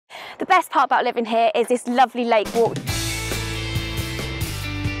The best part about living here is this lovely lake walk.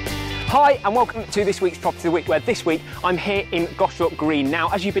 Hi and welcome to this week's Property of the Week, where this week I'm here in Goshawk Green. Now,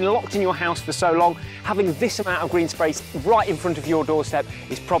 as you've been locked in your house for so long, having this amount of green space right in front of your doorstep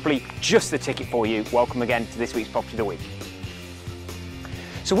is probably just the ticket for you. Welcome again to this week's Property of the Week.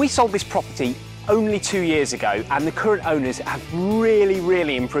 So we sold this property only 2 years ago, and the current owners have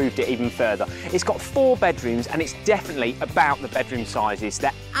really improved it even further. It's got 4 bedrooms and it's definitely about the bedroom sizes.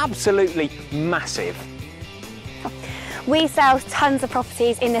 They're absolutely massive. We sell tons of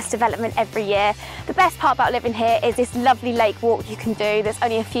properties in this development every year. The best part about living here is this lovely lake walk you can do. There's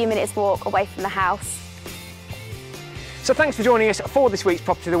only a few minutes walk away from the house. So thanks for joining us for this week's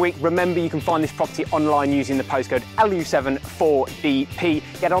Property of the Week. Remember, you can find this property online using the postcode LU74DP.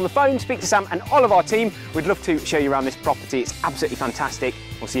 Get on the phone, speak to Sam and all of our team. We'd love to show you around this property. It's absolutely fantastic.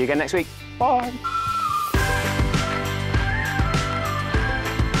 We'll see you again next week. Bye.